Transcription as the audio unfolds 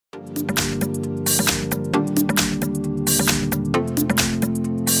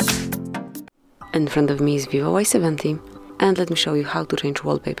In front of me is VIVO Y70, and let me show you how to change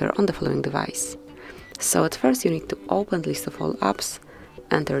wallpaper on the following device. So at first you need to open the list of all apps,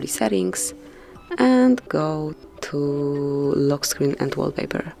 enter the settings, and go to lock screen and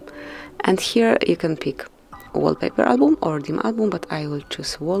wallpaper. And here you can pick wallpaper album or theme album, but I will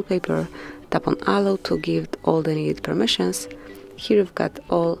choose wallpaper. Tap on allow to give all the needed permissions. Here you've got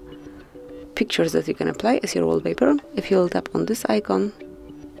all pictures that you can apply as your wallpaper. If you'll tap on this icon,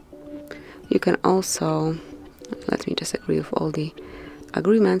 you can also, let me just agree with all the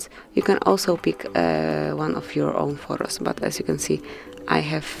agreements, you can also pick one of your own photos, but as you can see I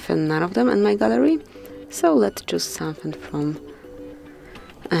have none of them in my gallery, so let's choose something from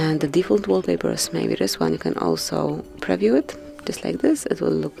the default wallpapers, maybe this one. You can also preview it, just like this, it will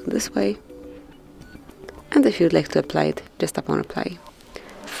look this way, and if you'd like to apply it, just tap on apply.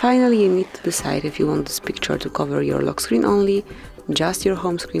 Finally, you need to decide if you want this picture to cover your lock screen only, just your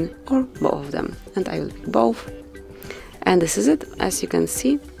home screen, or both of them, and I will pick both. And this is it. As you can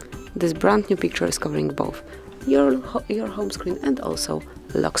see, this brand new picture is covering both your home screen and also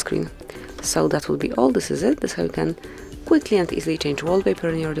lock screen. So that will be all. This is it. This is how you can quickly and easily change wallpaper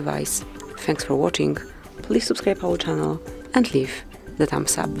in your device. Thanks for watching. Please subscribe our channel and leave the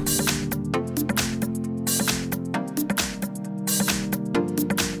thumbs up.